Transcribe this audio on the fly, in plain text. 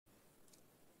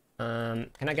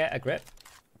Can I get a grip?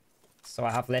 So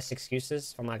I have less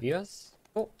excuses for my viewers.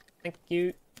 Oh, thank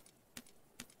you.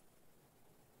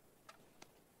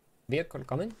 Vehicle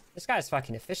coming. This guy is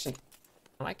fucking efficient.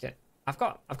 I like it. I've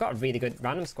got a really good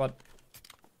random squad.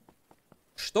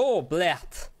 Что,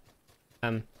 блядь?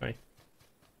 Sorry.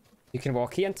 You can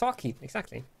walkie and talkie.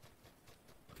 Exactly.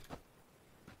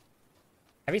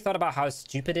 Have you thought about how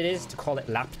stupid it is to call it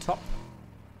laptop?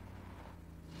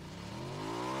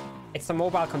 It's a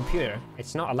mobile computer.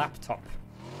 It's not a laptop.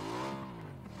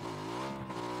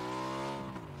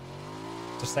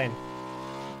 Just saying.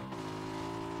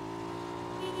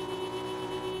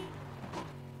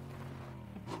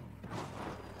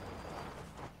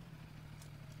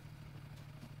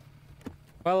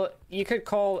 Well, you could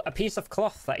call a piece of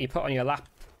cloth that you put on your lap.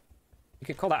 You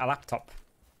could call that a laptop.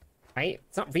 Right?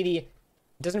 It's not really... It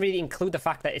doesn't really include the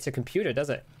fact that it's a computer, does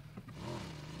it?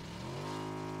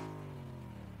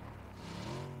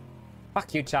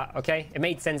 Fuck you, chat, okay? It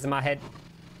made sense in my head.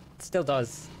 It still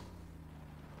does.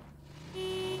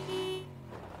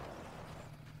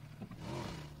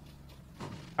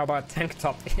 How about tank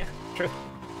top? Yeah, true.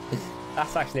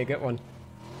 That's actually a good one.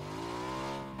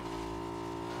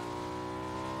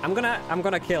 I'm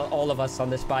gonna kill all of us on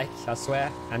this bike, I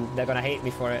swear, and they're gonna hate me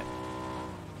for it.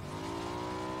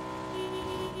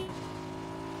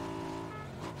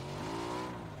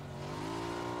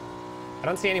 I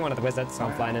don't see anyone at the wizard, so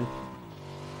I'm flying in.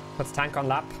 Puts tank on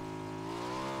lap.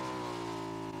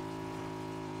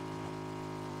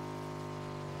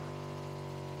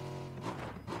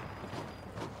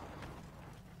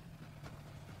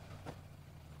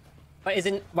 But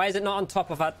why is it not on top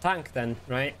of that tank then,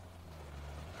 right?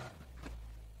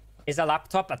 Is a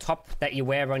laptop a top that you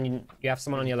wear when you have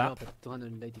someone on your lap?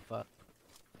 285.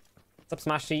 What's up,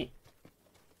 Smashy?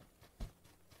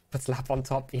 Puts lap on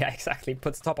top. Yeah, exactly.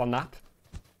 Puts top on lap.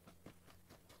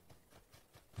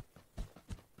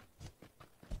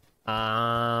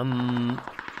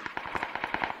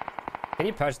 Can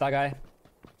you purge that guy?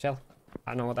 Chill.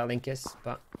 I don't know what that link is,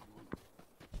 but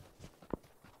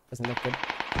doesn't look good.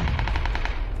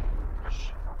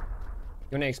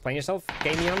 You wanna explain yourself,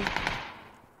 Gamion?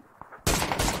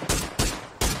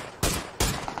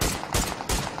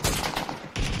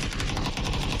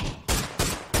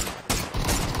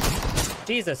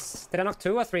 Jesus, did I knock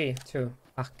 2 or 3? 2.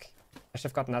 Fuck. I should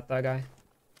have gotten that though, guy.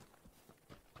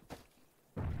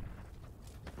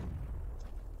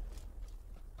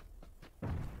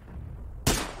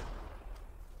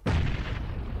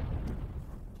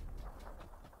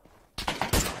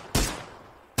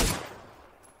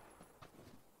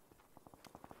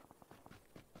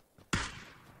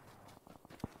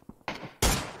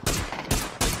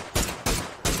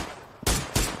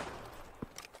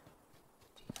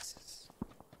 Jesus.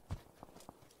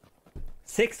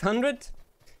 600?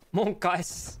 Monk,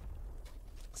 guys.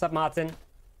 What's up, Martin?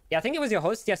 Yeah, I think it was your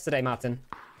host yesterday, Martin.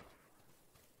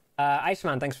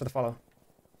 Iceman, thanks for the follow.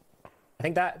 I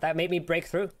think that made me break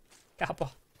through.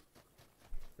 Capo.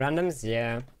 Randoms,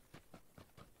 yeah.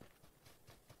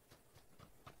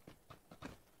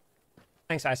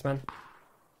 Thanks, Iceman.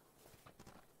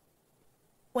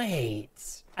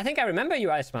 Wait. I think I remember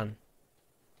you, Iceman.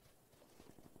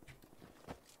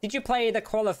 Did you play the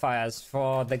qualifiers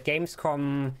for the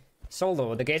Gamescom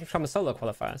solo? The Gamescom solo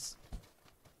qualifiers?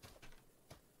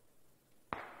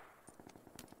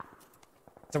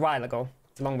 It's a while ago.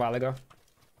 It's a long while ago.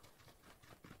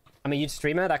 I'm a huge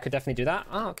streamer that could definitely do that.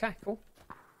 Oh, okay, cool.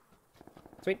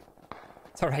 Sweet.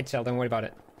 It's alright, chill, don't worry about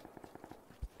it.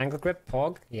 Angle grip,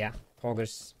 Pog? Yeah,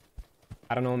 Poggers.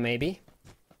 I don't know, maybe.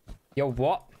 Yo,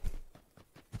 what?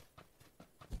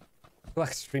 You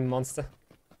extreme monster.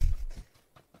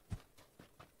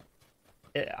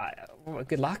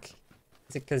 Good luck.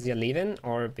 Is it because you're leaving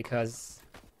or because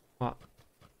what?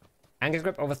 Angle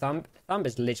grip over thumb. Thumb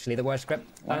is literally the worst grip.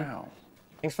 Wow.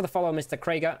 Thanks for the follow, Mr.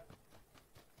 Krieger.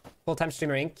 Full-time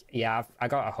streamer Inc. Yeah, I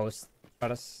got a host.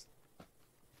 Let's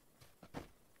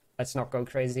not go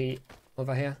crazy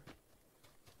over here.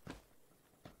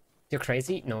 You're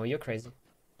crazy? No, you're crazy.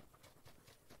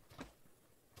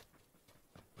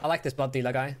 I like this blood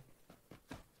dealer guy.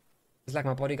 He's like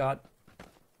my bodyguard.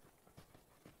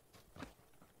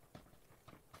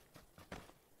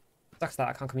 Sucks that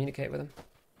I can't communicate with him.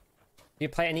 Do you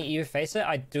play any EU Facer?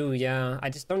 I do, yeah.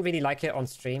 I just don't really like it on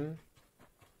stream.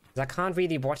 Because I can't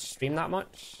really watch stream that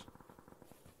much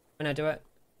when I do it.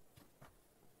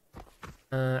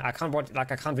 I can't watch,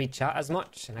 like, I can't read chat as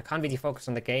much, and I can't really focus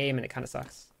on the game, and it kind of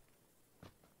sucks.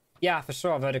 Yeah, for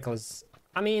sure, verticals.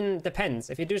 I mean, depends.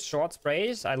 If you do short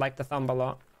sprays, I like the thumb a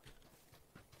lot.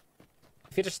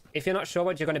 If you're not sure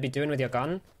what you're going to be doing with your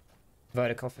gun,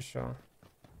 vertical for sure.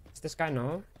 Does this guy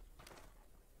know?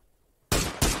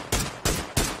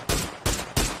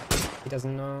 He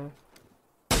doesn't know.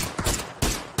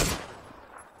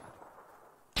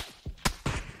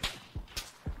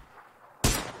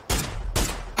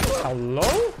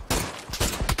 Hello?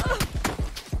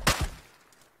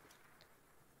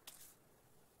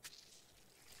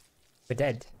 We're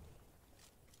dead.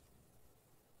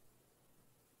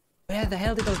 Where the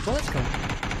hell did those bullets come?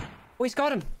 Oh, he's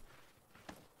got him.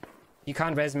 You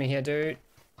can't res me here, dude.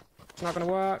 It's not gonna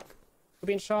work. We're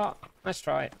being shot. Let's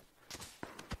try it.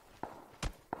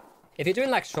 If you're doing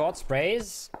like short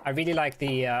sprays, I really like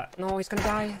the no, he's gonna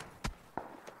die.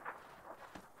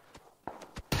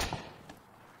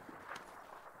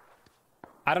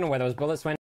 I don't know where those bullets went.